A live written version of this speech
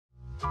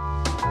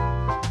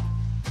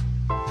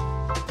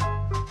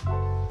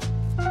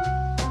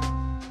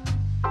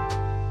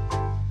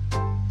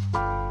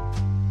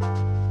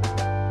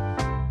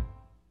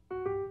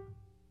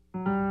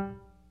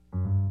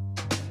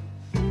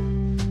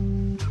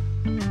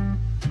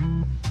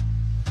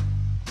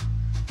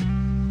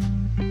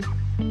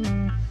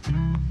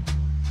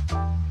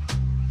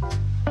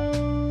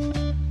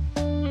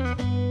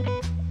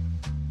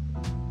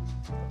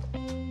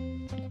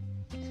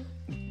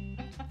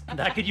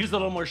That could use a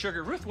little more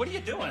sugar. Ruth, what are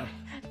you doing?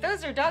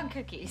 Those are dog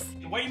cookies.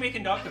 Why are you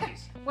making dog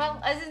cookies? Well,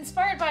 I was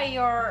inspired by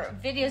your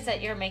videos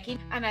that you're making,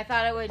 and I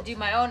thought I would do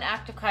my own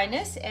act of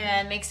kindness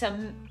and make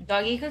some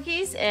doggy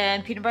cookies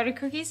and peanut butter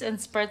cookies and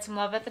spread some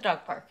love at the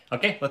dog park.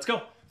 Okay, let's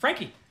go.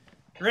 Frankie,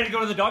 you ready to go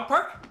to the dog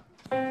park?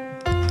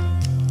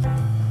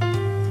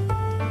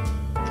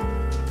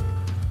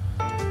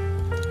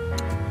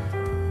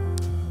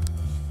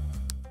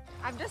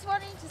 I'm just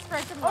wanting to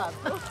spread some love.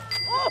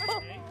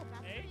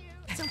 Hey.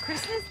 Some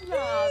Christmas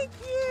love. Thank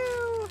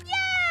you.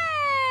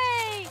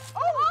 Yay!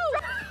 Oh!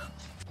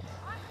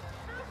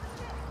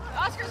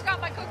 Oscar's got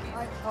my cookies.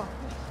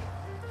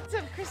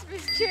 Some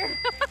Christmas cheer.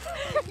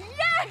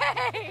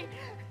 Yay!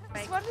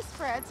 Just want to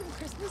spread some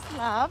Christmas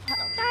love.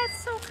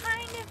 That's so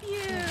kind of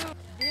you.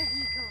 There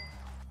you go.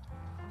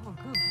 Oh,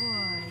 good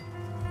boy.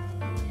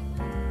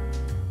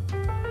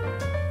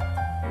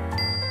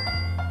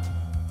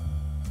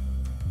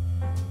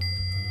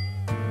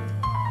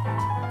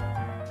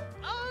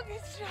 Oh,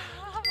 good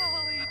job,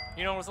 Ollie.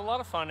 You know, it was a lot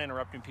of fun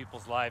interrupting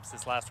people's lives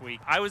this last week.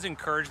 I was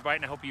encouraged by it,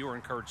 and I hope you were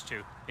encouraged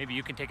too. Maybe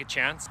you can take a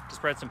chance to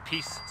spread some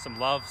peace, some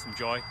love, some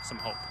joy, some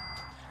hope.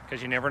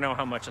 Because you never know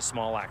how much a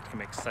small act can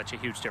make such a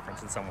huge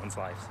difference in someone's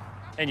lives.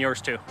 And yours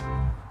too.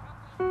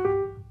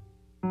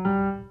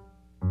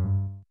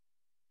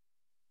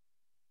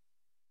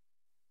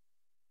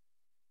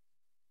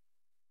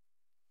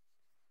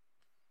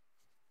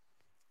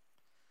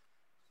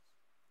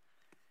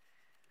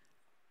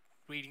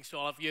 Greetings to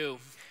all of you.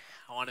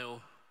 I want to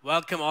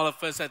welcome all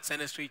of us at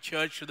Center Street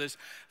Church to this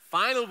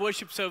final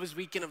worship service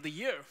weekend of the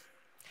year.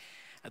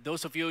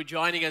 Those of you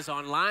joining us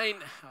online,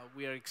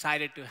 we are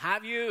excited to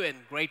have you and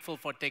grateful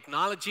for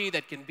technology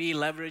that can be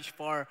leveraged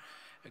for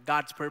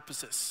God's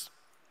purposes.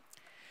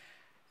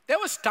 There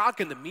was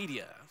talk in the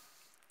media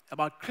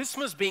about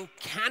Christmas being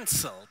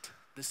canceled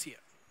this year.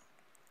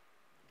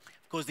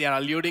 Of course, they are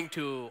alluding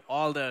to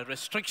all the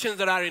restrictions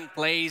that are in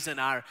place and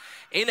our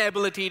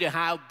inability to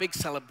have big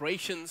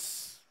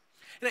celebrations.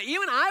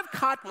 Even I've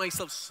caught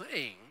myself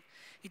saying,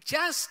 it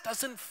just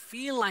doesn't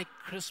feel like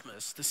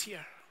Christmas this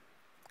year.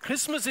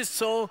 Christmas is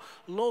so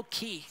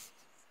low-key.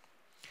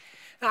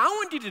 Now, I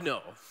want you to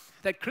know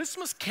that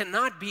Christmas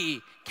cannot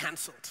be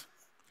canceled.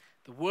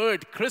 The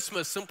word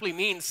Christmas simply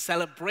means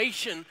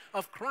celebration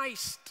of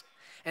Christ.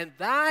 And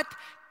that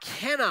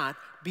cannot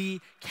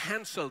be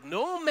canceled.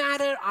 No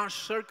matter our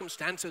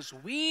circumstances,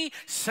 we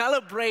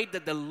celebrate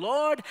that the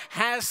Lord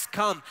has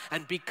come.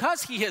 And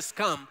because He has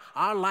come,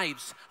 our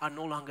lives are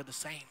no longer the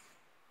same.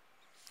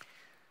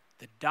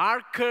 The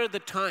darker the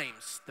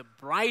times, the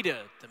brighter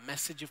the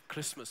message of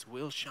Christmas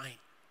will shine.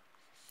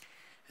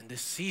 And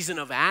this season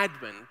of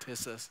Advent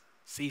is a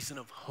season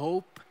of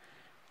hope,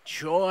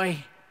 joy,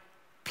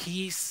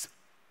 peace,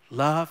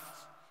 love.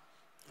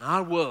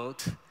 Our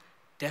world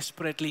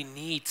desperately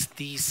needs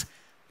these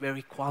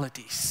very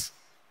qualities.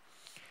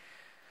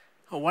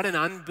 Oh, what an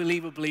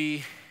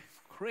unbelievably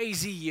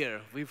crazy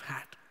year we've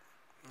had.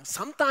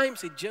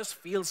 Sometimes it just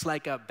feels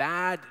like a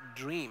bad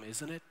dream,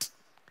 isn't it?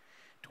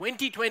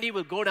 2020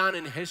 will go down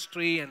in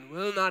history and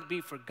will not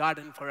be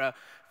forgotten for a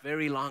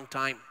very long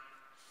time.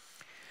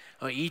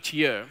 Each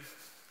year,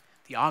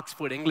 the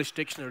Oxford English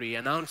Dictionary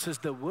announces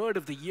the word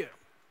of the year.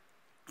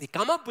 They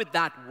come up with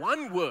that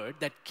one word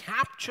that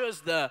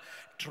captures the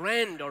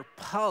trend or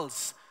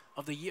pulse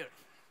of the year.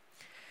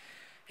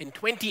 In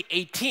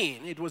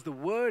 2018, it was the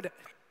word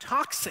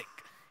toxic.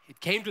 It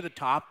came to the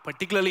top,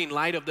 particularly in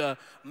light of the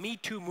Me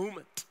Too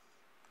movement.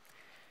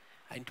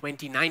 In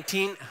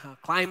 2019,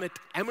 climate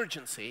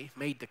emergency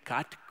made the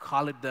cut,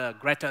 call it the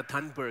Greta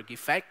Thunberg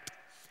effect.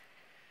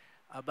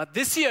 But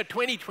this year,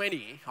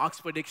 2020,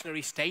 Oxford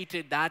Dictionary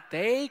stated that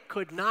they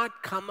could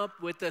not come up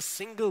with a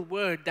single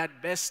word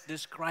that best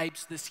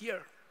describes this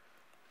year.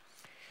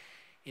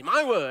 In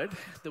my word,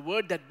 the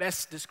word that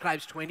best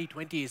describes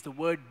 2020 is the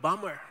word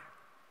bummer.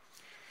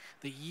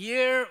 The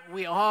year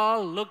we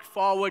all looked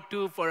forward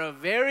to for a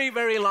very,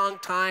 very long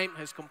time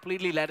has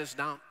completely let us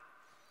down.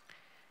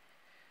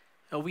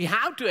 We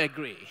have to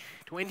agree,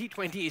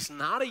 2020 is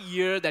not a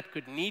year that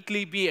could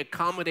neatly be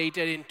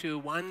accommodated into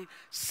one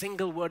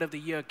single word of the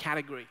year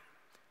category.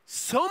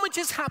 So much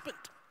has happened,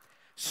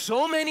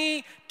 so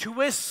many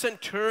twists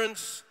and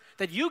turns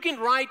that you can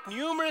write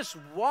numerous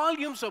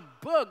volumes of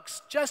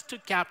books just to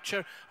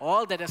capture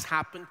all that has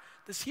happened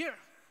this year.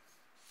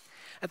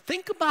 And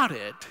think about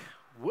it,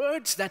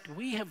 words that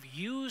we have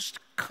used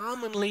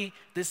commonly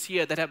this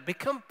year that have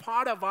become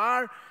part of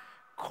our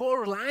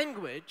core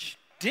language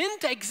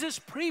didn't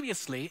exist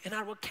previously in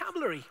our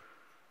vocabulary.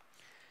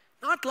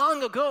 Not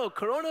long ago,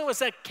 Corona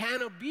was a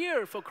can of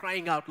beer, for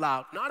crying out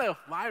loud, not a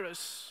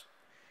virus.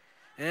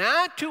 And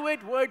add to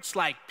it words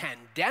like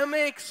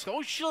pandemic,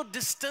 social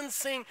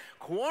distancing,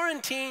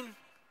 quarantine.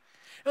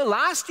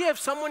 Last year, if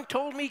someone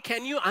told me,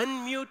 can you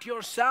unmute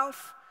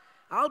yourself?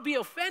 I'll be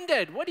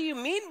offended. What do you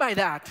mean by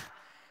that?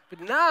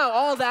 But now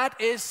all that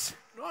is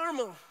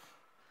normal.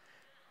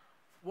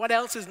 What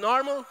else is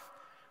normal?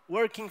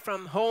 Working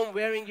from home,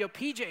 wearing your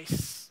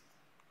PJs.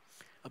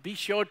 Be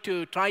sure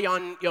to try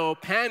on your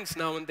pants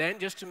now and then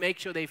just to make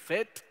sure they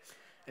fit.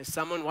 As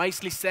someone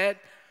wisely said,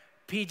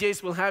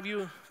 PJs will have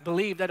you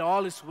believe that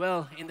all is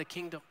well in the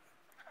kingdom.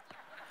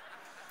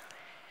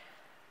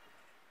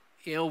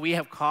 We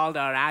have called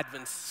our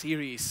Advent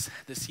series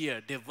this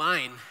year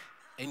Divine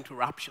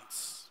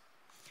Interruptions.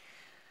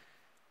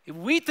 If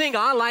we think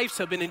our lives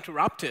have been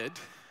interrupted,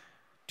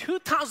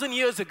 2,000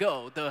 years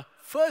ago, the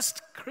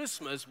first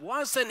Christmas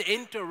was an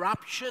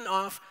interruption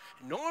of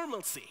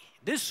normalcy,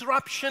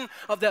 disruption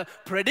of the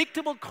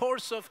predictable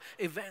course of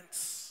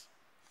events.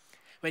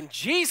 When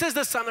Jesus,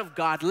 the Son of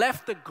God,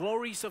 left the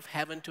glories of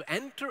heaven to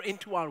enter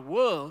into our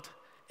world,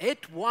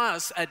 it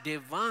was a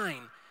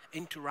divine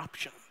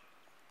interruption.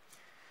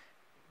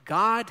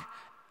 God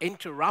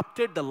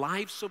interrupted the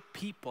lives of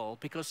people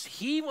because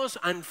He was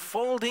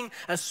unfolding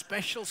a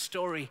special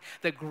story,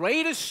 the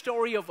greatest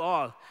story of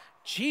all,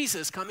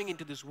 Jesus coming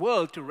into this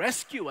world to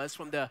rescue us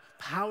from the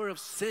power of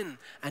sin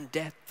and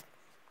death.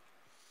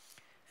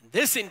 And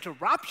this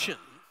interruption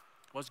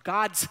was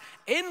God's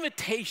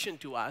invitation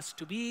to us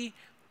to be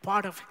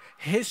part of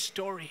His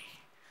story,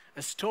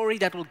 a story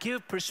that will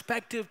give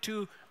perspective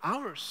to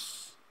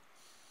ours.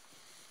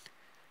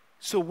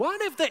 So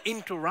what if the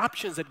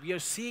interruptions that we are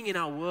seeing in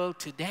our world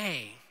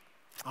today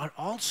are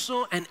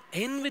also an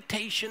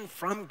invitation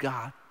from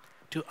God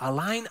to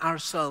align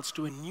ourselves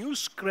to a new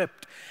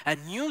script, a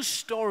new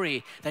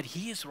story that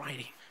He is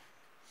writing?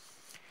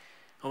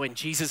 When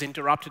Jesus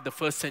interrupted the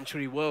first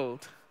century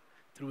world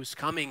through His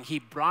coming, He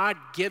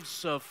brought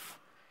gifts of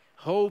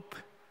hope,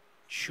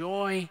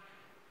 joy,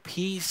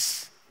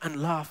 peace,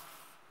 and love.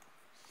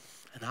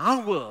 And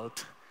our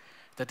world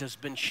that has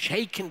been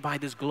shaken by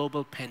this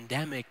global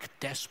pandemic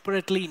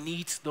desperately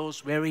needs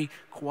those very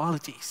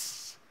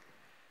qualities.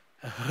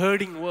 A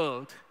hurting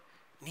world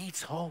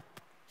needs hope.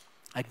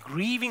 A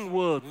grieving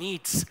world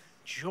needs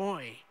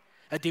joy.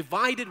 A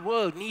divided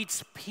world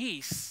needs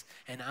peace.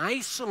 An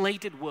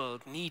isolated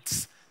world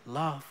needs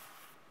love.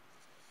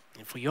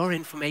 And for your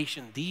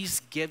information, these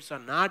gifts are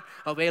not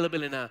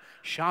available in a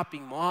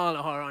shopping mall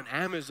or on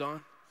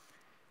Amazon.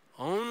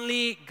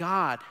 Only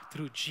God,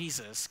 through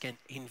Jesus, can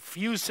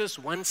infuse us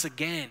once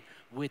again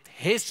with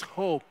His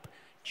hope,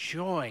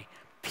 joy,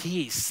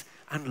 peace,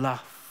 and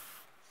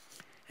love.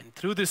 And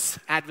through this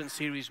Advent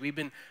series, we've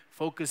been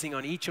focusing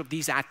on each of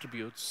these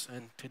attributes.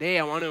 And today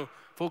I want to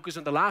focus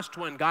on the last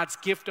one, God's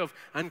gift of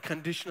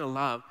unconditional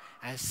love,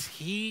 as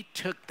He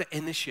took the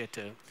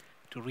initiative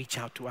to reach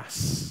out to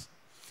us.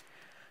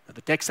 Now,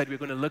 the text that we're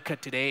going to look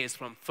at today is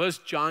from 1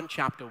 John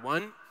chapter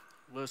 1.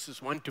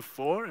 Verses 1 to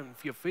 4, and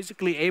if you're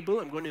physically able,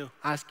 I'm going to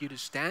ask you to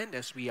stand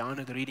as we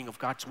honor the reading of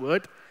God's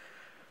Word.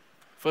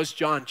 1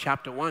 John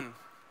chapter 1,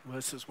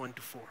 verses 1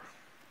 to 4.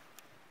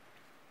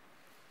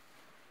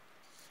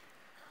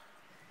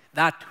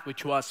 That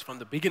which was from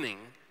the beginning,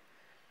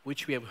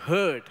 which we have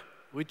heard,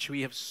 which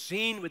we have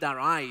seen with our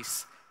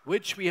eyes,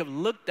 which we have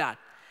looked at,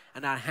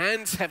 and our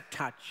hands have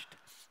touched,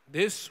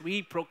 this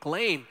we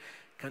proclaim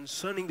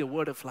concerning the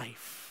word of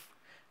life.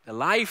 The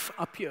life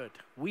appeared.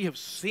 We have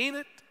seen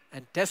it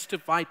and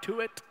testify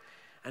to it,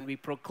 and we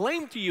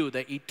proclaim to you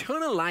the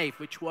eternal life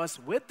which was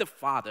with the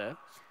Father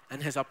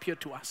and has appeared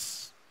to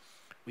us.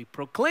 We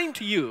proclaim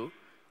to you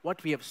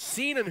what we have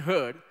seen and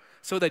heard,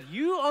 so that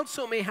you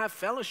also may have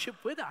fellowship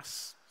with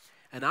us.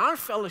 And our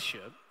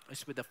fellowship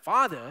is with the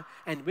Father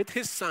and with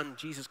His Son,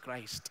 Jesus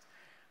Christ.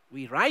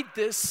 We write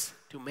this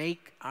to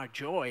make our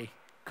joy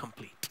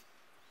complete.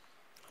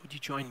 Would you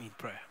join me in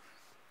prayer?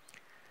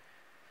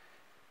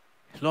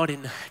 Lord,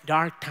 in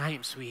dark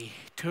times, we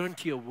turn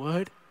to your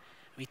word.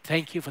 We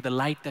thank you for the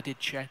light that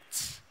it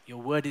sheds.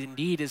 Your word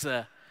indeed is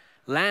a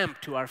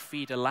lamp to our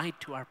feet, a light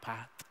to our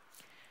path.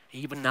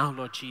 Even now,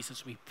 Lord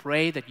Jesus, we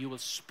pray that you will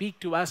speak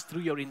to us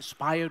through your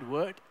inspired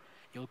word.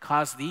 You'll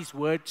cause these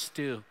words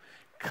to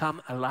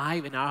come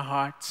alive in our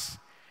hearts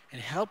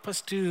and help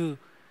us to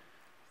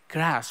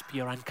grasp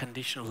your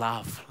unconditional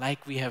love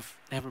like we have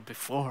never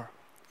before.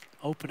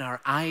 Open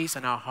our eyes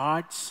and our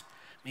hearts.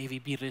 May we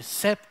be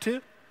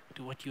receptive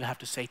to what you have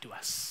to say to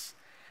us.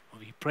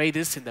 We pray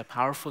this in the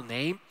powerful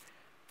name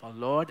of our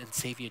Lord and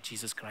Savior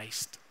Jesus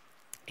Christ.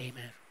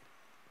 Amen.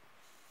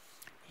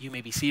 You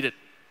may be seated.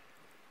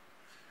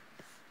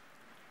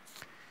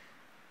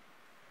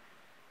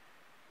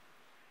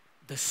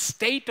 The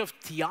State of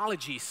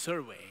Theology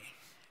survey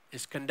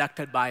is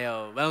conducted by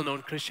a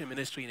well-known Christian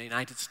ministry in the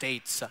United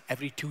States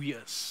every 2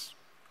 years.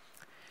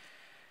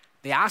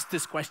 They asked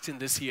this question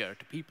this year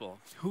to people: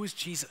 who is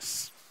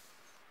Jesus?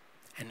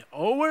 And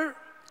over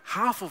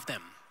half of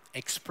them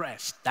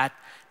expressed that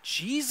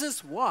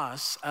Jesus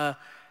was a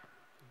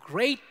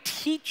great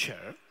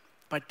teacher,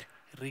 but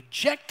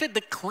rejected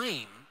the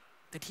claim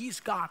that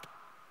He's God.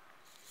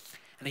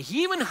 And an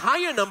even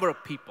higher number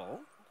of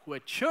people who are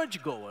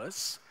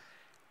churchgoers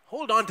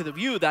hold on to the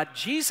view that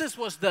Jesus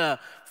was the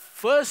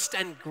first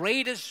and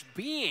greatest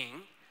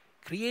being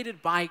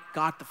created by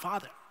God the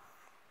Father.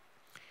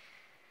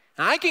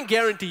 Now, I can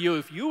guarantee you,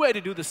 if you were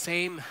to do the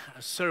same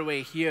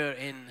survey here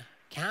in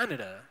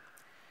Canada,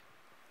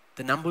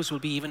 the numbers will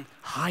be even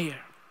higher.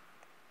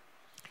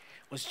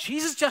 Was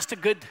Jesus just a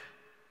good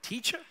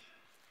teacher?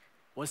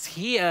 Was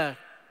He a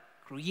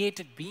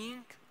created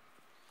being?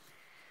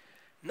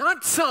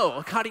 Not so,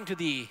 according to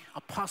the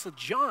Apostle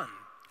John,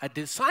 a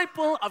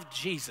disciple of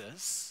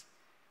Jesus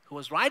who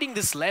was writing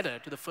this letter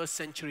to the first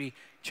century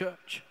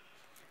church.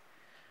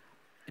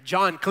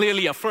 John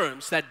clearly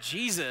affirms that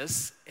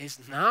Jesus is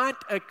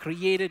not a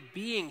created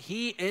being.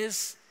 He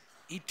is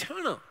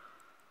eternal.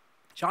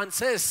 John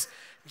says,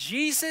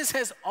 Jesus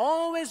has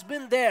always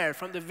been there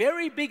from the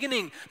very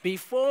beginning,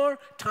 before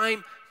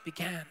time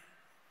began.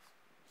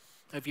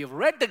 If you've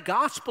read the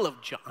Gospel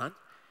of John,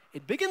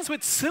 it begins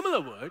with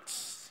similar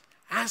words,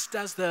 as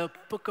does the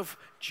book of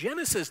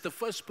Genesis, the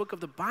first book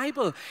of the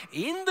Bible.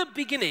 In the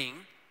beginning,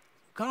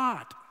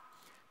 God.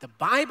 The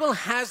Bible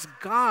has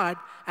God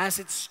as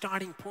its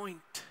starting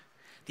point.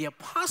 The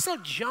Apostle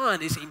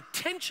John is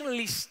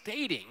intentionally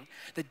stating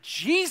that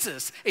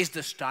Jesus is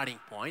the starting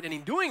point, and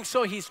in doing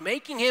so, he's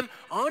making him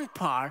on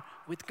par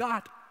with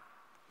God.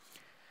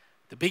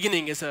 The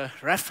beginning is a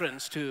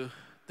reference to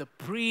the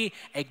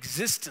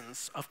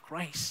pre-existence of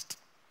Christ.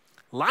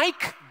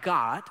 Like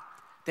God,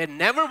 there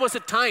never was a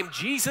time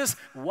Jesus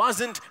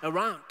wasn't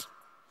around.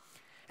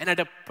 And at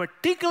a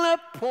particular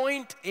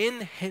point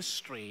in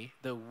history,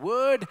 the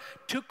Word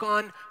took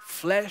on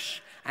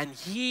flesh and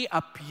he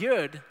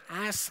appeared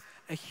as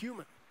a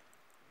human.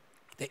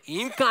 The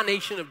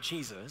incarnation of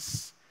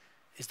Jesus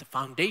is the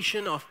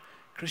foundation of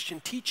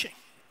Christian teaching.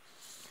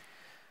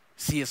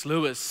 C.S.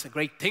 Lewis, a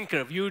great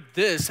thinker, viewed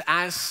this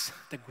as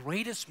the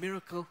greatest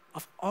miracle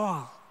of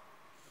all.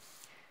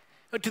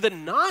 But to the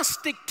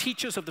Gnostic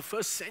teachers of the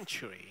first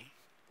century,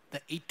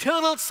 the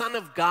eternal Son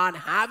of God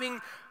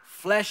having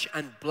flesh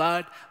and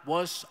blood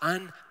was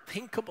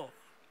unthinkable.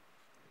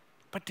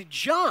 But to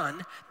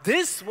John,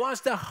 this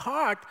was the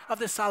heart of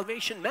the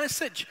salvation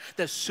message.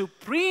 The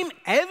supreme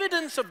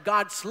evidence of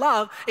God's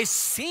love is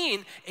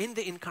seen in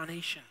the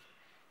incarnation.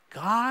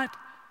 God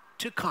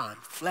took on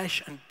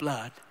flesh and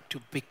blood to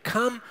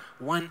become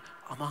one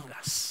among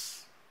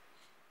us.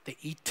 The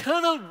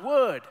eternal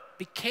Word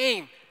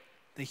became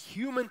the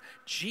human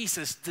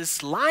Jesus.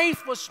 This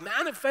life was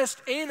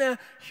manifest in a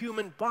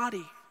human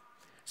body.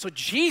 So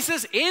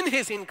Jesus in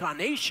his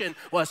incarnation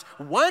was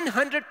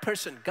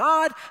 100%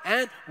 God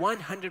and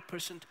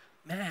 100%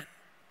 man.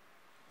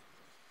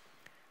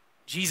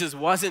 Jesus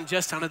wasn't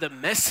just another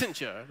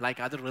messenger like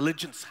other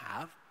religions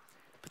have,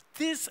 but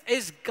this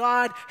is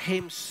God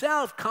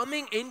himself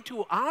coming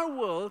into our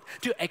world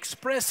to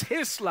express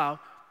his love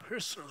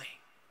personally.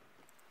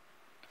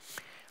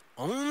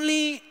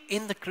 Only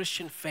in the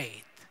Christian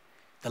faith,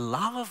 the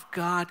love of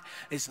God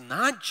is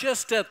not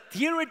just a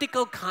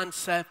theoretical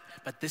concept,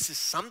 but this is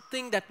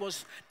something that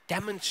was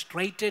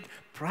demonstrated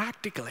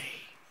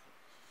practically.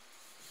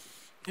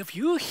 If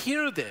you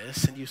hear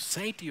this and you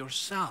say to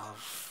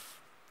yourself,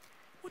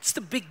 what's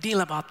the big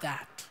deal about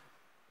that?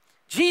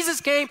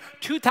 Jesus came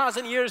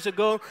 2,000 years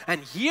ago,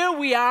 and here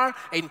we are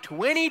in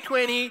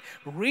 2020,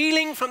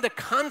 reeling from the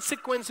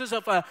consequences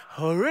of a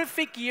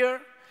horrific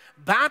year,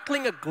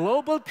 battling a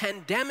global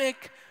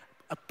pandemic,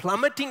 a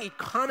plummeting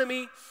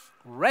economy,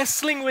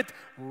 wrestling with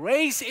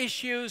race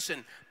issues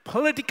and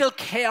political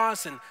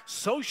chaos and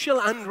social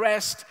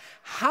unrest.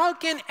 How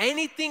can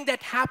anything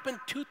that happened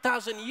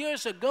 2,000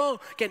 years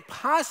ago can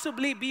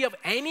possibly be of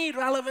any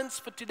relevance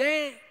for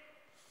today?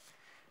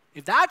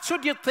 If that's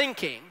what you're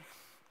thinking,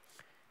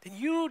 then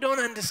you don't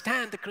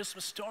understand the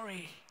Christmas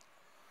story.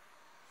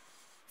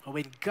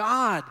 When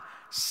God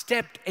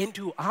stepped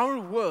into our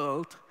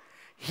world,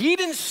 he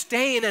didn't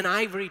stay in an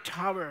ivory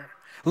tower,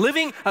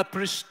 living a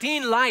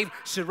pristine life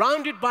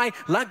surrounded by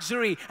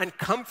luxury and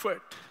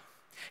comfort.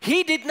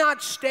 He did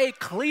not stay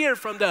clear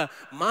from the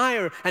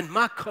mire and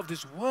muck of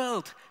this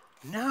world.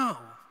 No.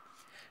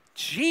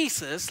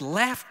 Jesus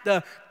left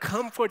the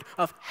comfort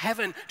of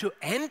heaven to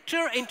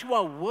enter into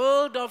a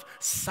world of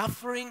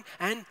suffering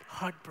and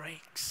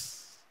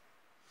heartbreaks.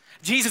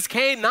 Jesus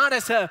came not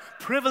as a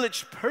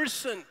privileged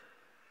person,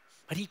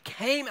 but he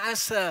came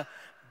as a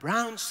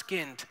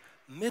brown-skinned,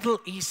 Middle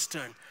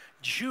Eastern,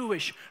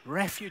 Jewish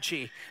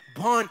refugee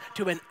born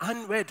to an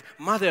unwed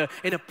mother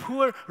in a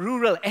poor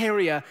rural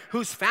area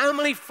whose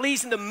family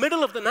flees in the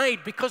middle of the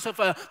night because of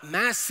a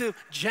massive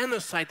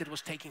genocide that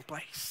was taking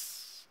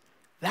place.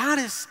 That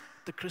is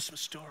the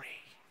Christmas story.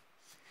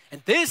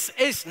 And this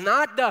is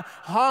not the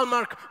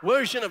hallmark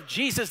version of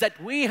Jesus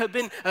that we have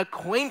been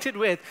acquainted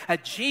with, a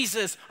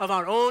Jesus of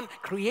our own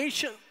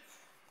creation.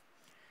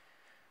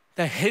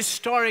 The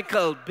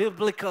historical,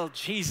 biblical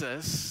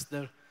Jesus,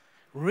 the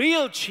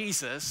real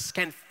Jesus,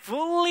 can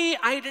fully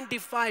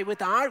identify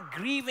with our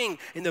grieving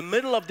in the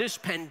middle of this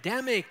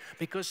pandemic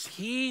because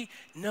he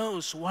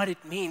knows what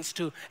it means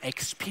to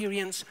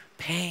experience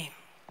pain.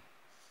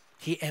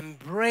 He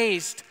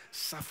embraced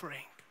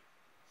suffering.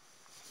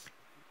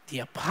 The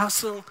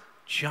Apostle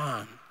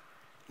John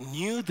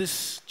knew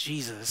this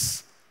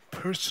Jesus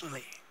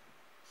personally.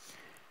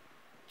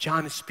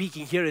 John is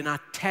speaking here in our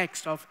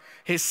text of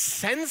his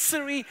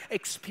sensory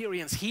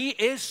experience. He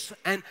is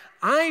an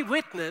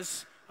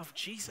eyewitness of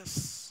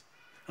Jesus.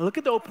 Now look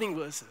at the opening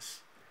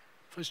verses.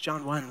 1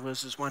 John 1,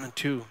 verses 1 and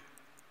 2.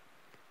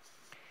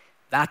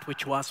 That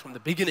which was from the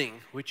beginning,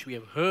 which we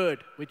have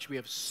heard, which we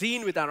have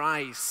seen with our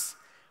eyes,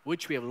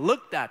 which we have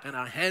looked at and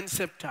our hands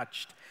have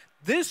touched.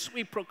 This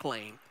we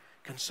proclaim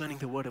concerning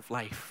the word of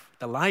life.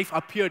 The life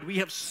appeared, we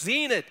have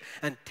seen it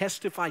and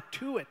testified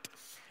to it.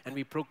 And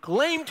we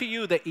proclaim to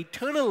you the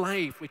eternal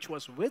life which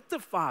was with the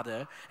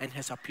Father and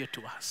has appeared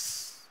to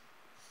us.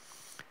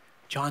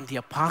 John the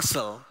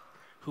Apostle,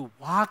 who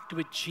walked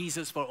with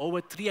Jesus for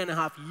over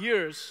 3.5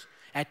 years,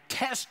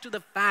 attests to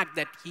the fact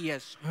that he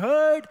has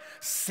heard,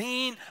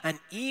 seen, and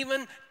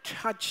even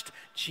touched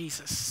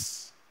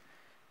Jesus.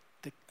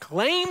 The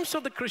claims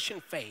of the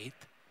Christian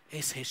faith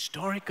is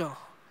historical.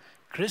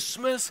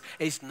 Christmas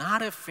is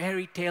not a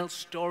fairy tale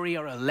story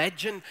or a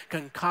legend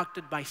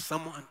concocted by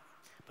someone,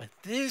 but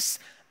this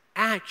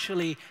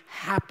actually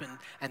happened,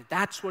 and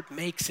that's what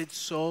makes it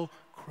so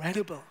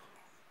credible.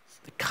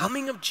 The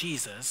coming of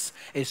Jesus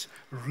is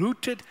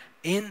rooted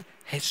in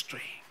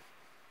history.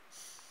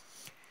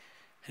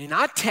 And in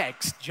our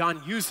text,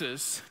 John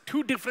uses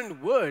 2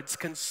 different words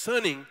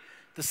concerning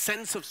the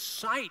sense of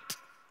sight.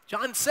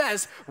 John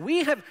says,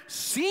 we have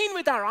seen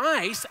with our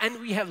eyes and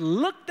we have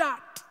looked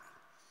at.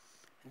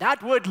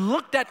 That word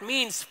looked at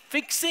means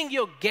fixing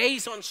your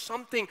gaze on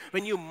something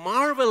when you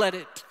marvel at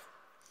it.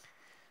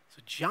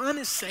 So John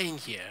is saying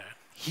here,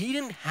 he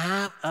didn't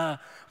have a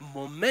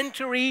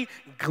momentary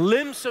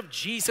glimpse of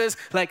Jesus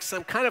like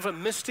some kind of a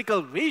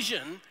mystical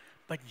vision,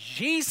 but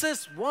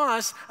Jesus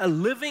was a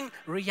living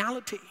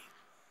reality.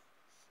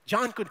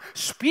 John could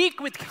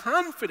speak with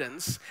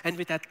confidence and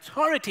with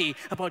authority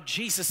about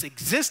Jesus'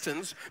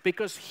 existence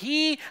because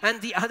he and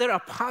the other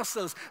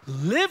apostles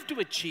lived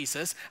with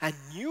Jesus and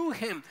knew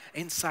him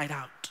inside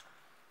out.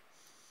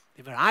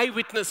 They were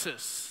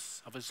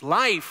eyewitnesses of his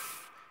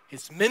life,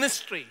 his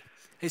ministry,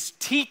 his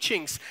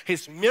teachings,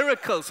 his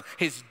miracles,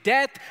 his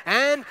death,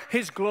 and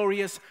his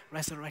glorious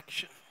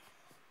resurrection.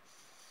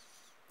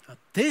 Now,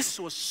 this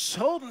was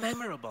so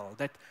memorable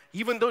that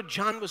even though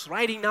John was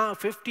writing now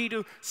 50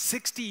 to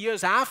 60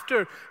 years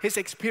after his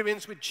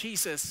experience with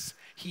Jesus,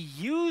 he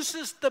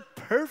uses the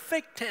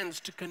perfect tense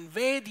to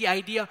convey the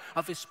idea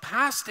of his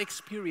past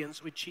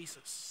experience with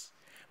Jesus.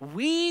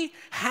 We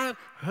have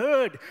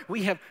heard,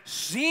 we have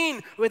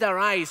seen with our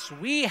eyes,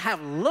 we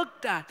have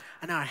looked at,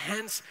 and our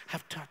hands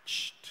have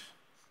touched.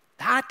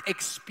 That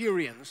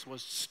experience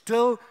was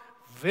still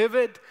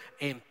vivid,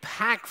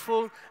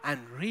 impactful,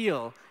 and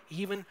real,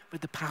 even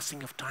with the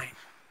passing of time.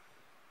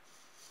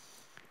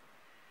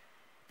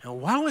 Now,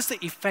 what was the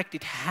effect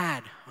it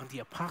had on the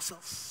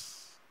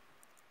apostles?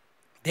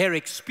 Their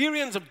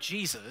experience of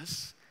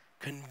Jesus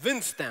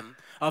convinced them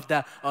of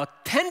the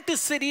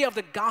authenticity of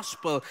the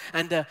gospel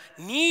and the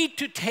need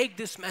to take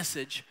this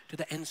message to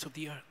the ends of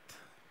the earth.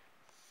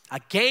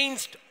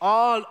 Against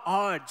all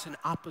odds and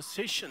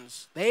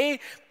oppositions, they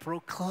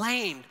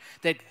proclaimed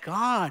that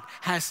God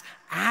has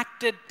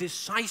acted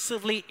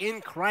decisively in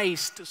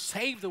Christ to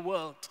save the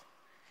world.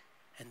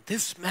 And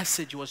this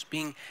message was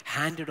being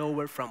handed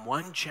over from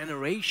one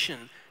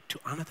generation to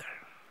another.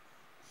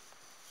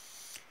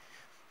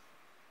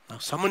 Now,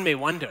 someone may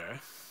wonder,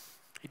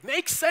 it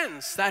makes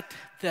sense that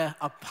the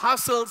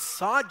apostles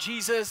saw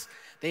Jesus,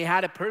 they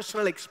had a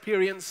personal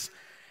experience,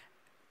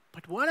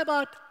 but what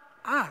about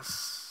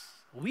us?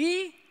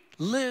 We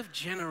live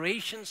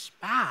generations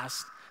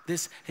past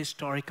this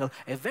historical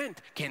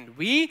event. Can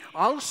we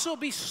also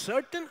be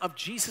certain of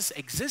Jesus'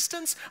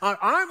 existence, or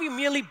are we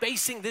merely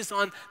basing this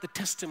on the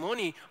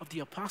testimony of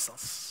the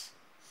apostles?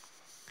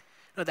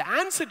 Now, the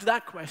answer to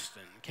that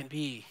question can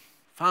be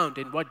found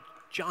in what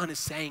John is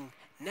saying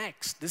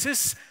next. This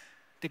is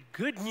the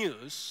good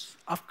news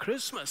of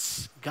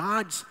Christmas,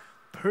 God's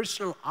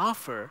personal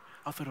offer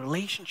of a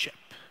relationship.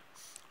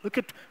 Look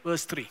at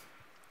verse 3.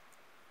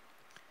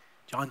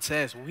 John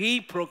says, we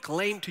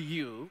proclaim to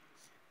you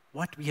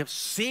what we have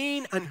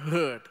seen and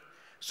heard,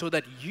 so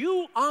that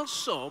you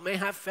also may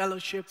have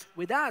fellowship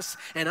with us.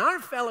 And our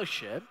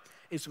fellowship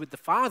is with the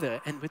Father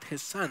and with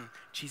his Son,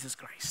 Jesus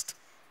Christ.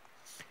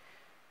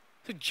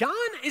 So John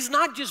is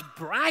not just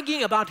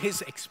bragging about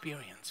his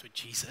experience with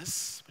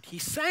Jesus, but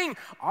he's saying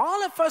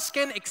all of us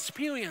can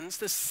experience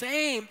the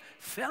same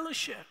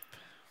fellowship.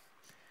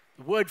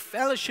 The word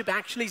fellowship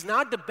actually is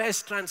not the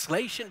best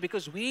translation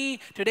because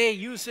we today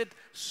use it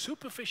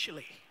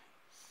superficially.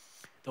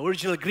 The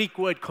original Greek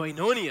word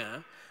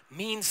koinonia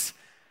means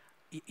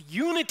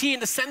unity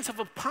in the sense of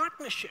a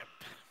partnership.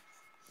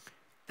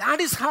 That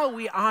is how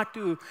we are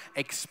to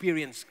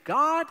experience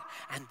God,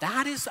 and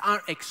that is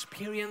our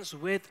experience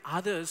with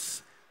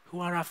others who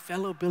are our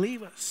fellow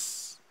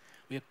believers.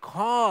 We are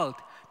called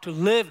to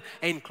live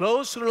in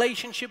close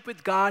relationship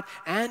with God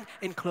and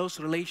in close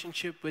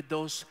relationship with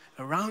those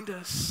around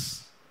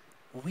us.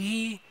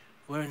 We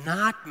were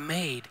not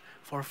made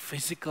for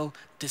physical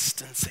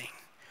distancing.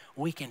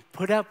 We can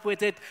put up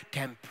with it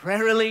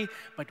temporarily,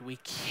 but we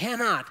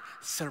cannot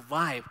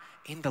survive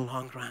in the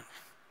long run.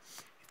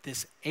 If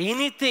there's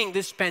anything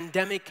this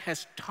pandemic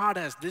has taught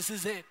us, this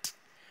is it.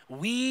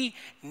 We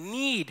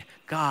need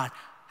God,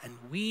 and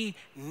we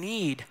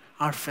need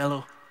our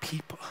fellow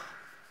people.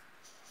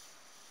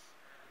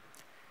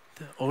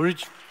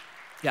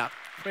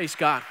 Praise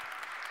God.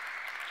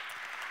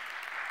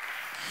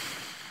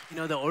 You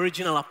know, the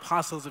original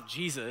apostles of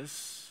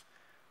Jesus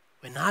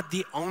We're not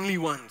the only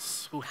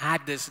ones who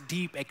had this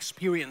deep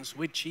experience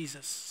with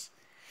Jesus.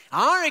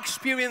 Our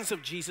experience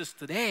of Jesus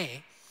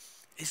today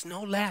is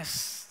no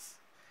less.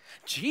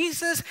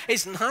 Jesus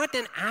is not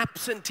an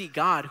absentee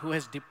God who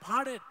has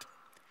departed.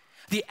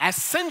 The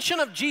ascension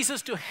of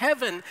Jesus to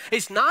heaven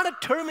is not a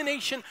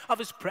termination of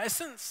his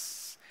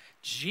presence.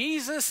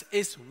 Jesus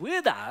is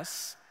with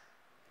us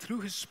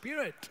through his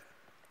Spirit.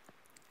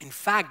 In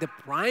fact, the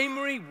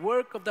primary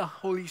work of the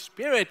Holy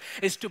Spirit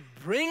is to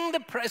bring the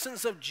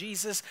presence of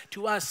Jesus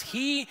to us.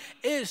 He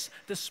is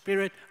the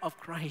Spirit of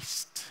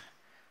Christ.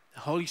 The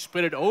Holy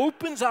Spirit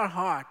opens our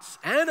hearts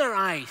and our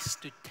eyes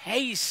to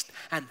taste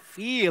and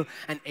feel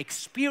and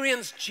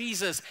experience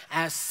Jesus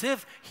as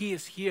if he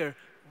is here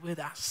with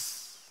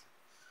us.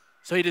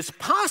 So it is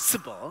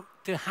possible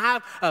to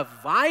have a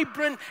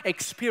vibrant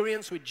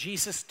experience with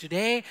Jesus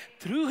today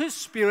through his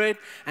Spirit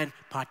and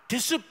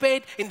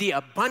participate in the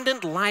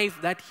abundant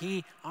life that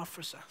he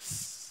offers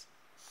us.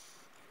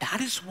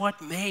 That is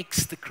what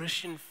makes the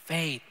Christian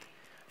faith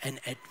an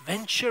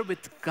adventure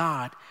with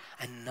God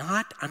and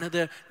not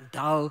another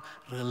dull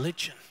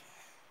religion.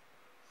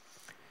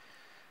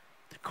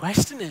 The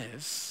question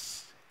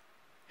is,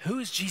 who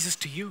is Jesus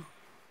to you?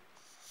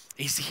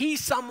 Is he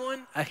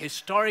someone, a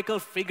historical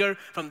figure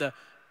from the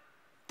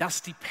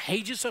dusty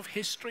pages of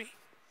history?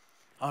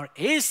 Or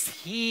is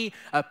he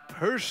a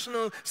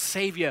personal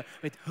Savior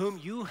with whom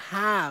you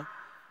have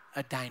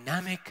a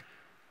dynamic,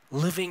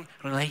 living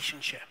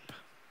relationship?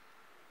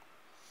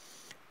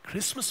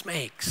 Christmas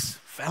makes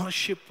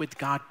fellowship with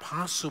God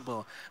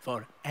possible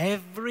for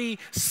every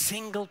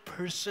single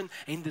person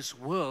in this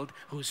world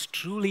who is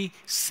truly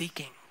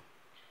seeking.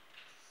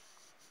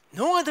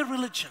 No other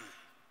religion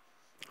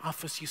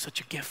offers you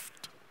such a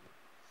gift.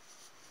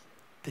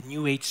 The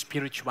New Age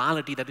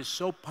spirituality that is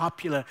so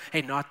popular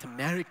in North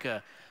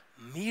America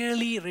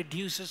merely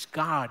reduces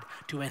God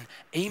to an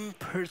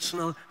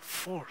impersonal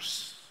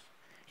force.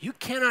 You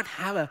cannot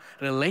have a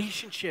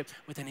relationship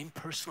with an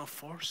impersonal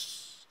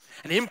force.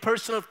 An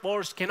impersonal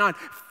force cannot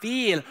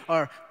feel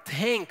or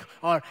think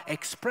or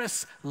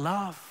express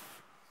love.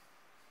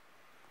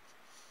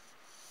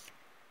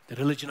 The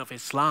religion of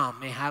Islam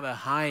may have a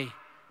high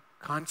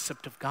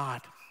concept of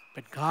God,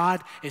 but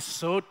God is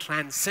so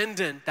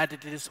transcendent that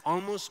it is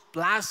almost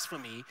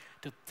blasphemy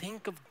to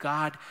think of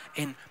God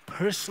in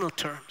personal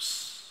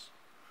terms.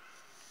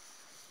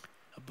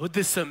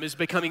 Buddhism is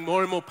becoming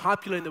more and more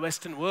popular in the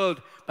Western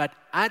world, but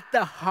at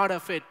the heart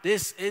of it,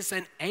 this is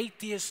an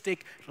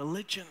atheistic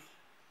religion.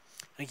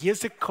 And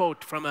here's a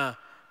quote from a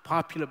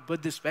popular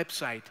Buddhist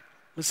website.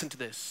 Listen to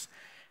this.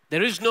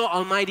 There is no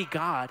almighty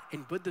God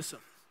in Buddhism.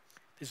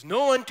 There's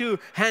no one to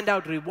hand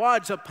out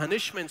rewards or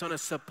punishments on a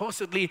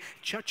supposedly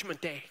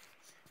judgment day.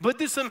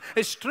 Buddhism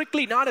is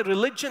strictly not a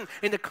religion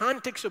in the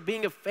context of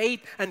being a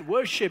faith and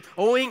worship,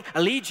 owing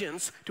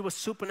allegiance to a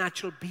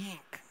supernatural being.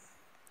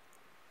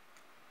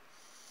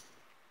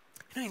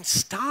 In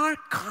stark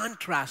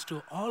contrast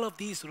to all of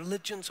these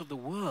religions of the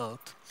world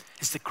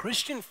is the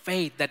Christian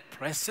faith that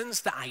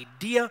presents the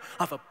idea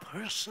of a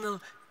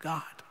personal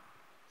God.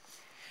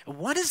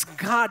 What is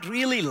God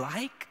really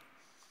like?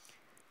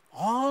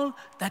 All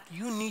that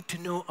you need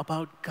to know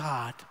about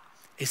God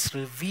is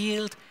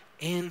revealed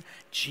in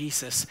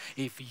Jesus.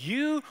 If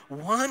you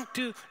want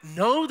to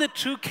know the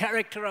true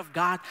character of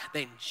God,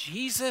 then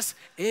Jesus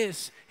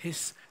is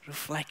his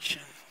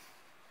reflection.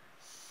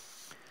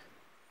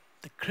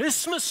 The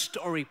Christmas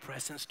story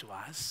presents to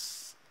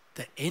us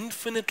the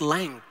infinite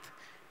length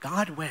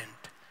God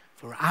went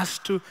for us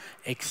to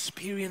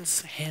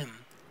experience him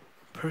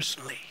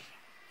personally.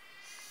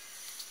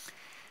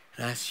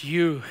 And as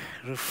you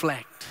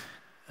reflect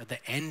at the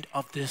end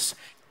of this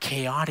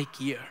chaotic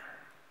year,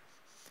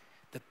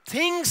 the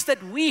things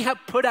that we have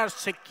put our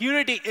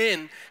security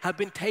in have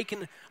been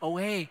taken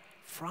away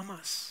from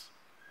us.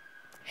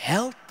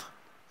 Health,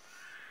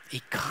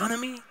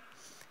 economy,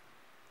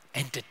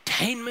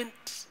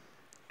 entertainment,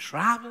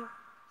 travel,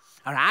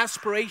 our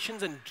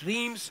aspirations and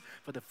dreams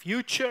for the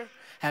future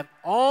have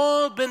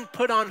all been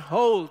put on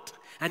hold,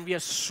 and we are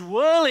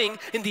swirling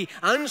in the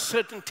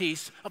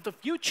uncertainties of the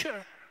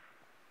future.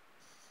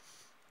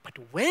 But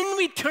when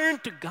we turn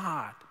to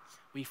God,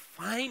 we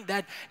find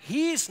that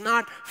he is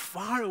not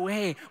far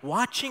away,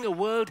 watching a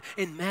world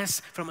in mess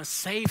from a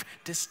safe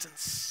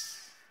distance.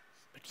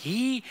 But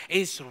he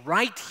is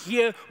right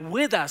here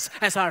with us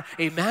as our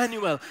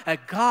Emmanuel, a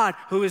God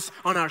who is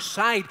on our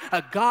side,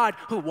 a God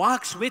who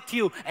walks with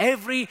you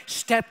every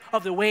step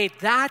of the way.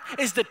 That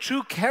is the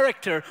true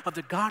character of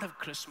the God of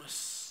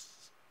Christmas.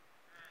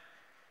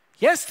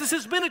 Yes, this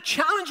has been a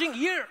challenging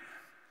year.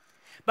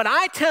 But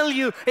I tell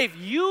you, if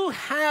you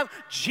have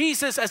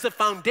Jesus as the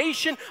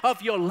foundation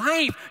of your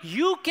life,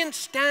 you can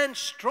stand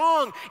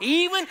strong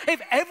even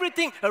if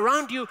everything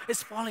around you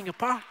is falling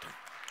apart.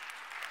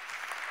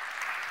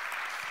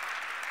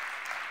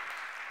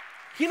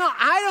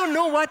 I don't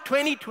know what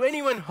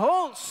 2021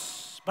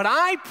 holds, but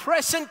I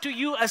present to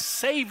you a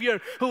Savior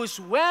who is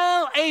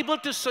well able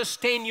to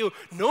sustain you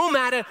no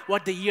matter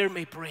what the year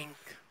may bring.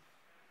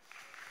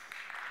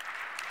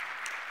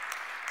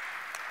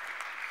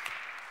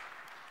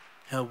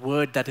 A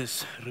word that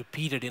is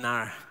repeated in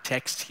our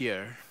text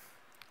here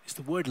is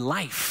the word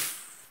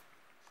life.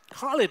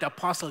 Call it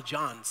Apostle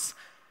John's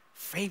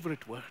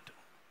favorite word.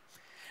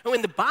 And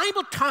when the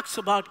Bible talks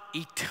about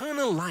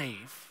eternal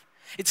life,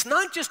 it's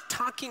not just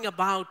talking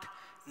about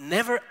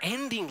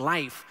never-ending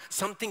life,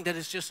 something that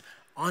is just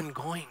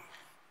ongoing.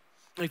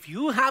 If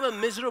you have a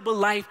miserable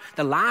life,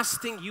 the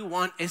last thing you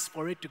want is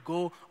for it to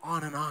go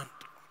on and on.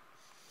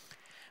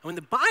 When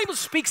the Bible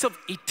speaks of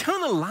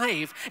eternal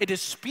life, it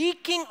is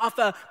speaking of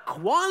a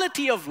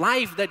quality of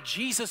life that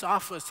Jesus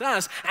offers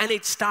us, and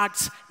it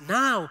starts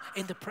now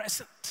in the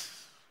present.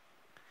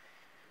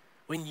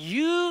 When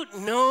you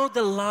know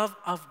the love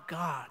of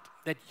God,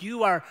 that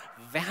you are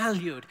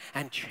valued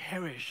and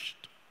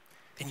cherished,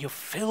 then you're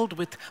filled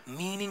with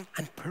meaning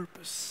and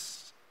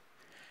purpose.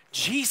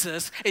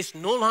 Jesus is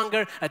no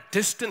longer a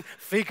distant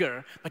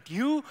figure, but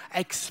you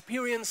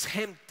experience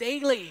him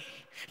daily.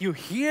 You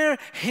hear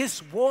his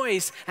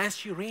voice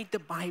as you read the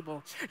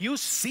Bible. You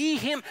see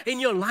him in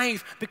your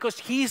life because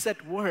he's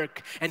at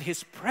work, and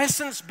his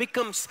presence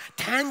becomes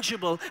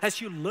tangible as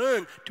you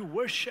learn to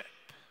worship.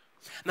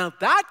 Now,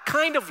 that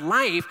kind of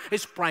life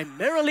is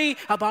primarily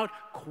about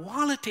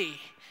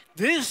quality.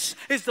 This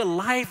is the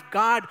life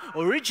God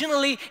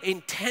originally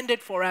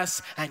intended for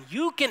us, and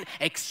you can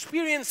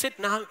experience it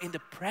now in the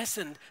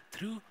present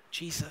through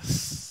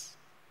Jesus.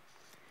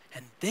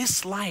 And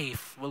this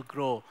life will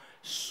grow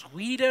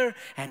sweeter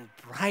and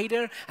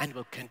brighter and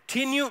will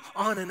continue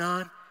on and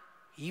on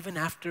even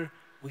after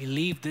we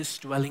leave this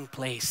dwelling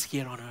place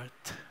here on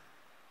earth.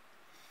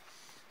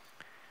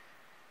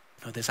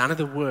 Now, there's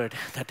another word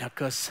that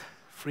occurs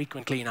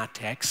frequently in our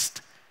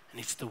text, and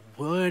it's the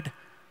word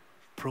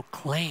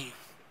proclaim.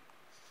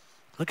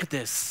 Look at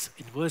this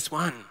in verse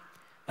 1.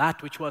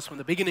 That which was from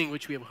the beginning,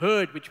 which we have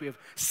heard, which we have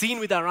seen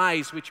with our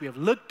eyes, which we have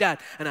looked at,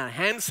 and our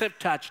hands have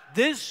touched.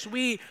 This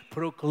we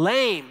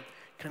proclaim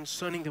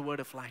concerning the word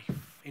of life.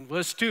 In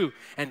verse 2,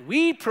 and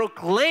we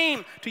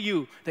proclaim to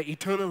you the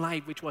eternal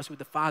life which was with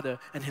the Father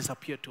and has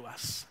appeared to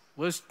us.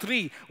 Verse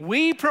 3,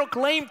 we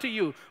proclaim to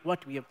you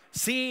what we have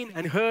seen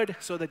and heard,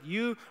 so that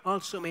you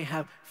also may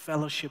have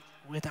fellowship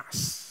with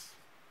us.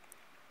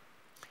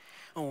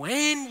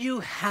 When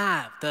you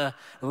have the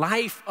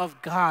life of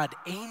God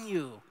in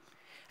you,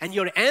 and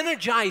you're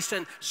energized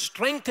and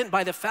strengthened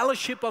by the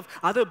fellowship of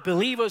other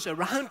believers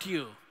around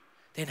you,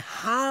 then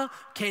how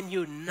can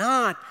you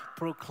not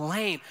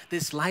proclaim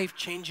this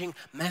life-changing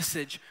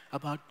message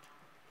about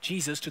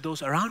Jesus to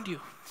those around you?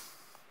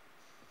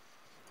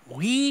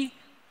 We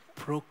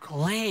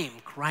proclaim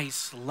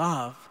Christ's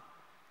love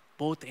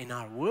both in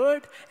our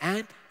word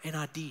and in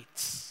our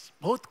deeds.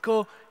 Both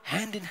go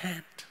hand in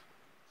hand.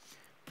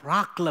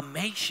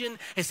 Proclamation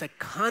is a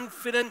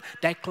confident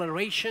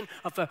declaration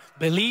of a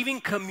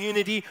believing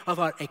community of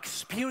our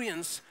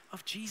experience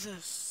of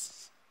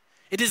Jesus.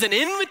 It is an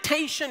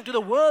invitation to the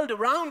world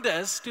around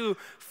us to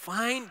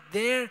find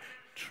their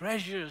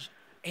treasures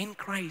in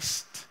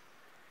Christ.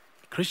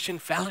 Christian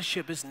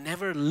fellowship is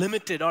never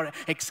limited or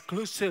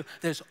exclusive.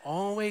 There's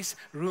always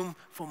room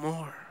for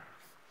more.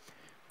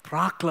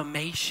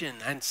 Proclamation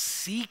and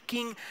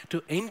seeking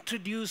to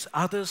introduce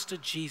others to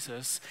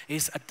Jesus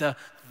is at the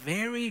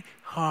very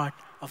heart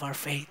of our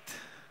faith.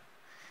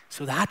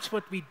 So that's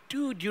what we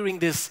do during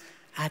this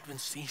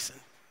Advent season.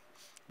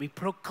 We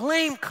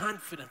proclaim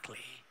confidently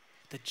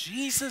that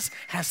Jesus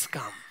has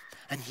come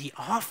and he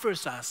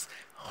offers us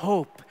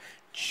hope,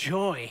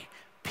 joy,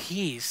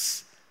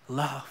 peace,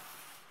 love.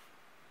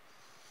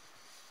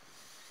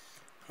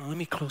 Now, let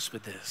me close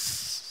with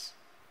this.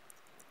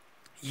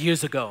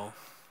 Years ago,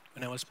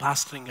 when I was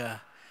pastoring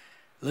a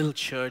little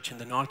church in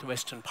the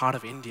northwestern part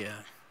of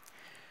India,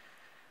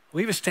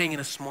 we were staying in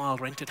a small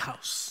rented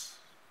house.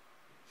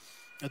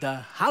 The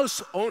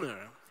house owner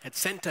had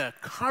sent a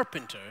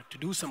carpenter to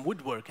do some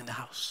woodwork in the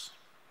house.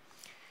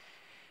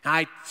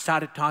 I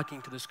started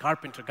talking to this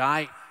carpenter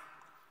guy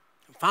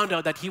and found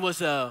out that he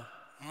was a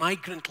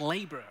migrant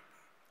laborer,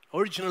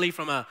 originally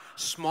from a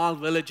small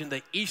village in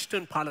the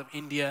eastern part of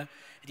India.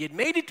 And he had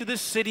made it to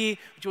this city,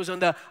 which was on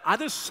the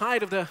other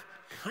side of the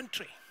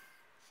country.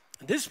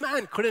 And this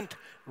man couldn't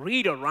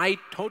read or write,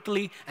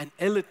 totally and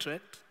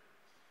illiterate.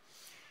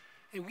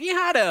 And we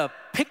had a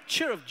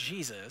picture of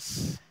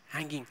Jesus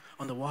hanging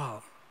on the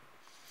wall.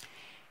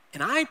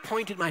 And I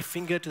pointed my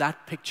finger to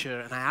that picture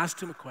and I asked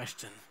him a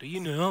question. Do you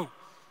know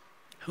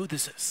who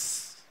this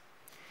is?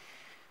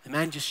 The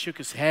man just shook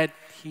his head.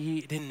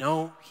 He didn't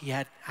know. He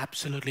had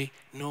absolutely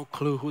no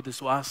clue who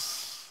this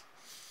was.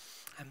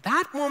 And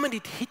that moment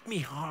it hit me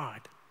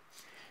hard.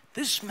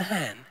 This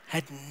man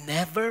had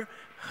never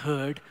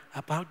heard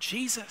about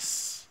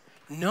Jesus.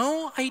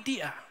 No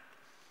idea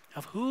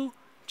of who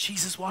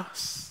Jesus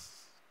was.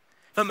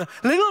 From a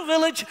little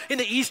village in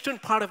the eastern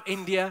part of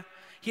India,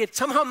 he had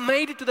somehow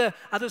made it to the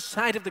other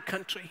side of the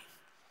country.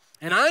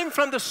 And I'm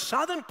from the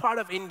southern part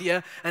of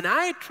India, and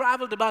I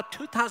traveled about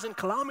 2,000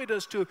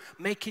 kilometers to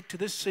make it to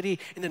this city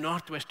in the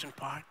northwestern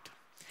part.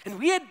 And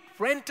we had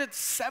rented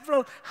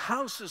several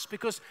houses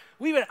because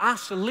we were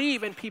asked to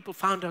leave and people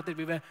found out that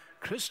we were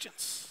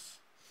Christians.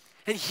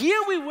 And here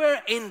we were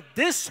in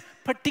this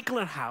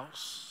particular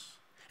house.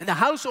 And the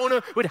house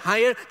owner would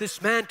hire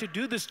this man to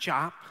do this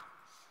job.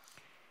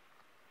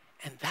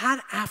 And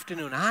that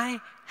afternoon,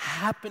 I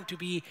happened to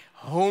be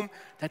home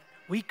that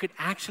we could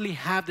actually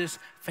have this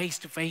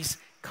face-to-face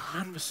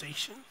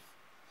conversation.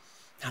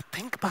 Now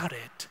think about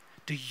it.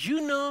 Do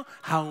you know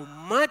how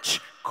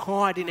much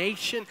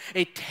coordination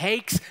it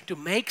takes to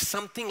make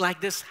something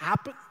like this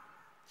happen?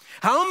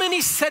 How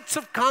many sets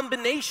of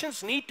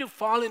combinations need to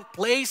fall in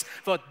place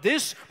for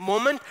this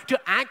moment to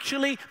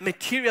actually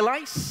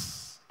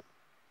materialize?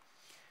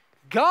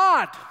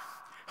 God,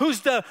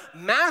 who's the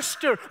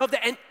master of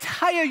the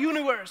entire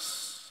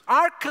universe,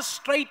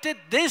 orchestrated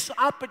this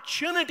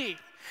opportunity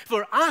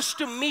for us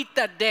to meet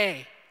that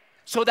day,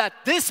 so that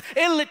this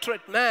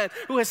illiterate man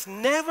who has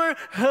never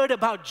heard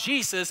about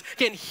Jesus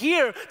can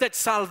hear that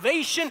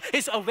salvation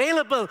is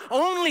available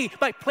only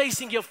by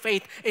placing your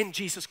faith in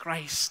Jesus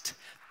Christ.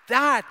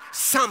 That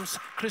sums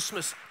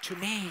Christmas to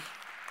me.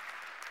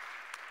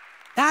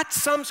 That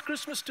sums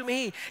Christmas to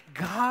me.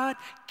 God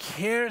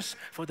cares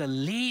for the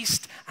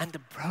least and the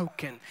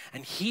broken,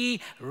 and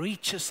He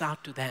reaches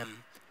out to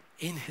them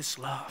in His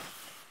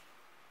love.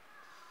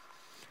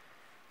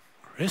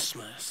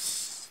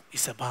 Christmas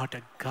is about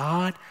a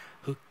God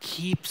who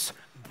keeps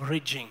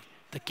bridging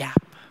the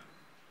gap.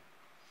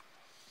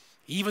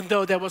 Even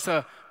though there was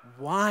a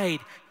wide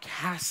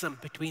chasm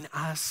between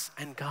us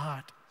and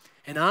God,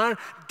 and our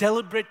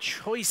deliberate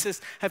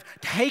choices have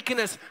taken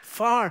us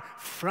far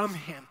from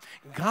Him,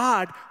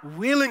 God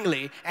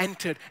willingly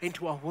entered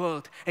into our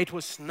world. It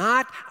was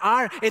not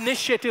our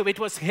initiative, it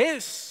was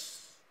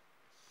His.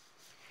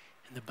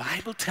 And the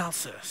Bible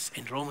tells us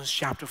in Romans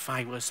chapter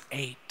 5, verse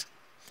 8,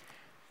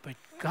 but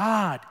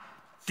God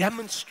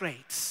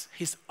demonstrates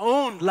His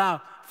own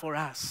love for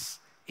us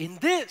in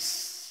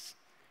this,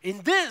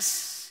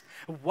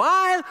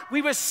 while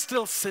we were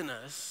still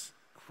sinners,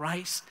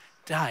 Christ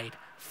died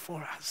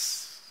for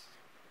us.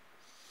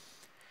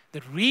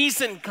 The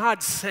reason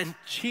God sent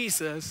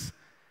Jesus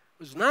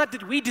was not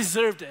that we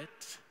deserved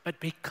it, but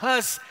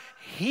because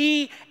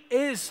He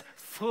is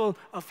full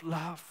of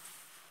love.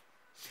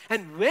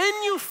 And when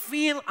you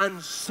feel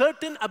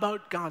uncertain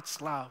about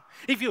God's love,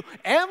 if you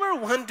ever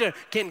wonder,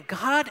 can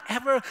God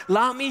ever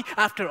love me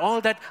after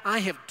all that I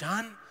have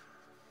done?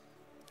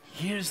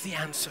 Here's the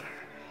answer.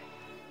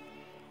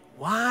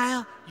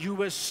 While you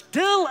were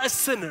still a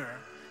sinner,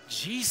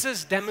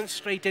 Jesus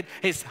demonstrated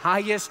His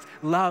highest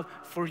love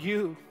for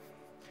you.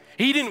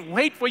 He didn't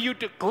wait for you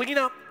to clean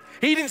up.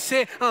 He didn't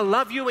say, I'll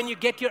love you when you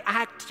get your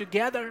act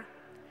together.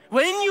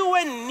 When you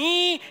were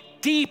knee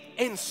deep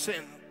in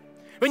sin,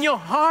 when your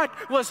heart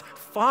was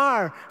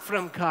far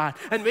from God,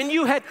 and when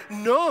you had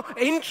no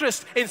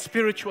interest in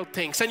spiritual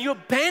things, and you're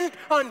bent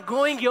on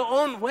going your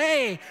own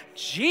way,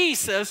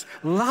 Jesus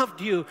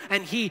loved you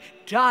and He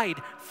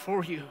died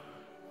for you.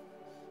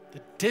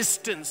 The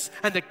distance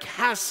and the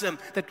chasm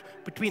that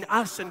between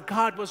us and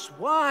God was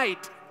wide,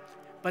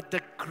 but the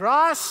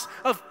cross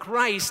of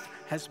Christ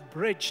has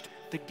bridged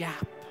the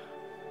gap.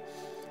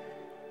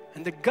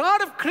 And the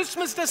God of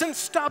Christmas doesn't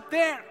stop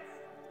there.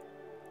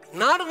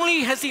 Not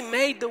only has He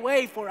made the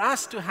way for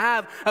us to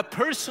have a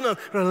personal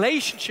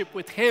relationship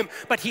with Him,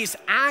 but He's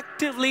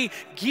actively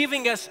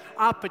giving us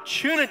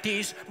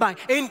opportunities by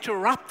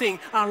interrupting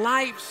our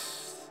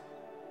lives.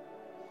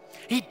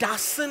 He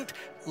doesn't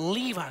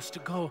leave us to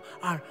go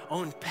our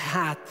own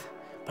path,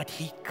 but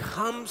He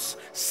comes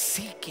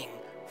seeking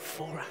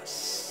for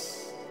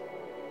us.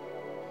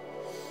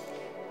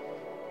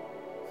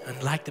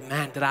 Unlike the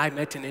man that I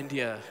met in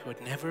India who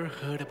had never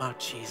heard about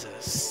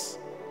Jesus,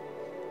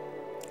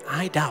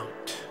 I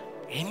doubt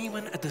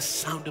anyone at the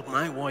sound of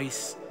my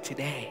voice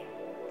today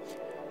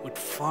would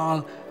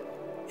fall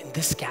in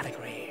this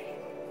category.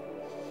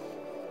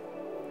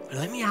 But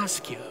let me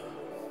ask you,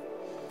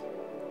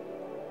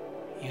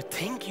 you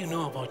think you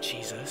know about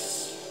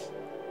Jesus,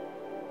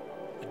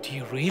 but do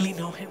you really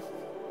know Him?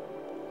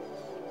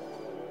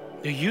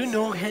 Do you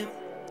know Him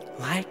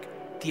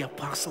like the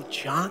Apostle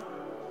John?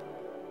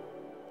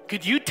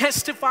 Could you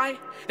testify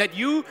that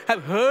you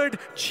have heard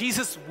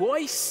Jesus'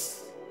 voice?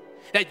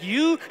 That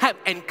you have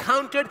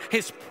encountered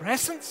His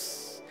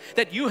presence?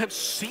 That you have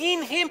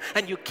seen Him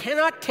and you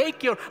cannot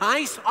take your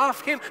eyes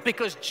off Him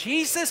because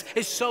Jesus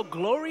is so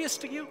glorious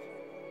to you?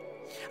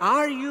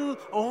 Are you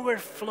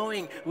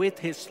overflowing with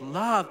His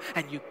love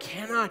and you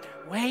cannot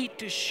wait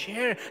to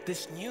share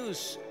this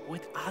news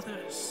with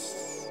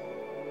others?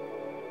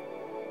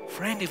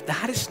 Friend, if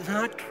that is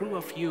not true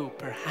of you,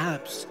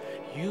 perhaps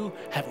you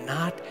have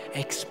not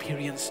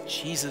experienced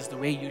Jesus the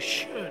way you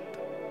should.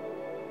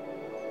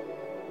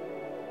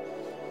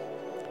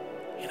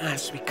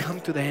 As we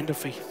come to the end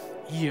of a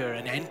year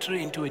and enter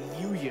into a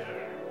new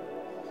year,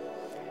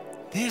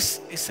 this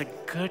is a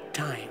good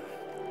time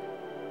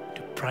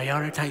to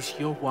prioritize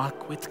your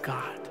walk with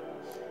God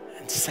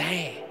and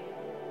say,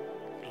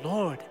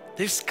 Lord,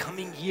 this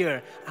coming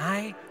year,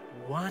 I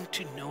want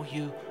to know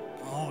You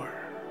more.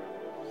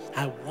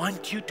 I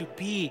want You to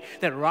be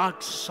the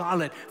rock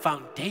solid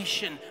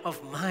foundation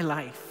of my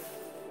life.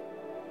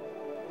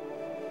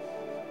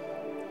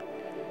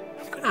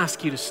 I'm going going to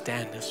ask you to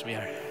stand as we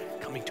are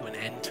coming to an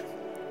end.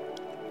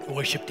 The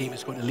worship team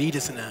is going to lead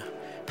us in a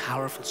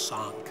powerful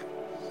song.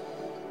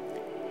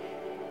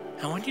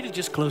 I want you to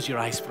just close your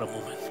eyes for a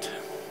moment.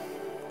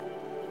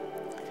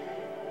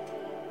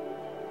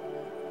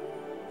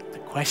 The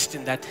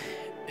question that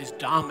is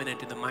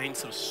dominant in the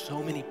minds of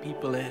so many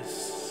people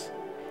is,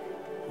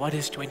 what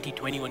is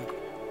 2021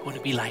 going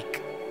to be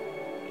like?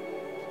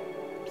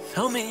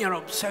 So many are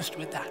obsessed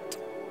with that.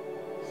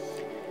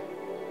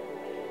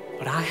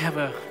 But I have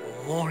a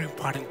more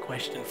important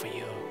question for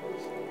you.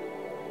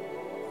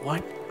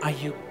 What are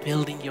you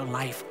building your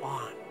life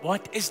on?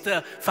 What is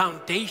the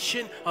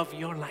foundation of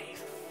your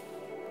life?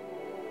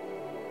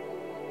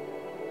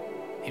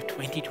 If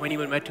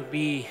 2021 were to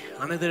be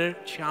another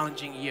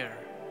challenging year,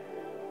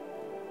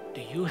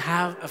 do you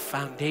have a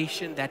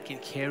foundation that can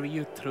carry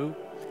you through?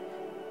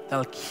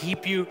 That'll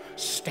keep you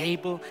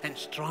stable and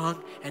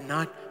strong and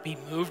not be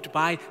moved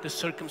by the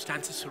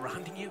circumstances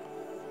surrounding you?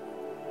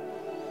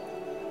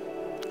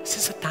 This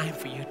is a time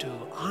for you to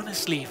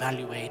honestly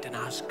evaluate and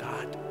ask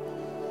God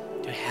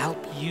to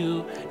help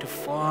you to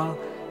fall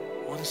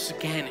once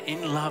again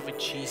in love with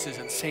Jesus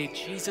and say,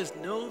 Jesus,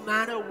 no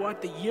matter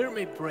what the year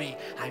may bring,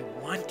 I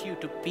want you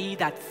to be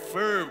that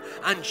firm,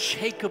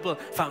 unshakable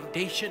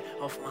foundation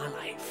of my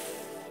life.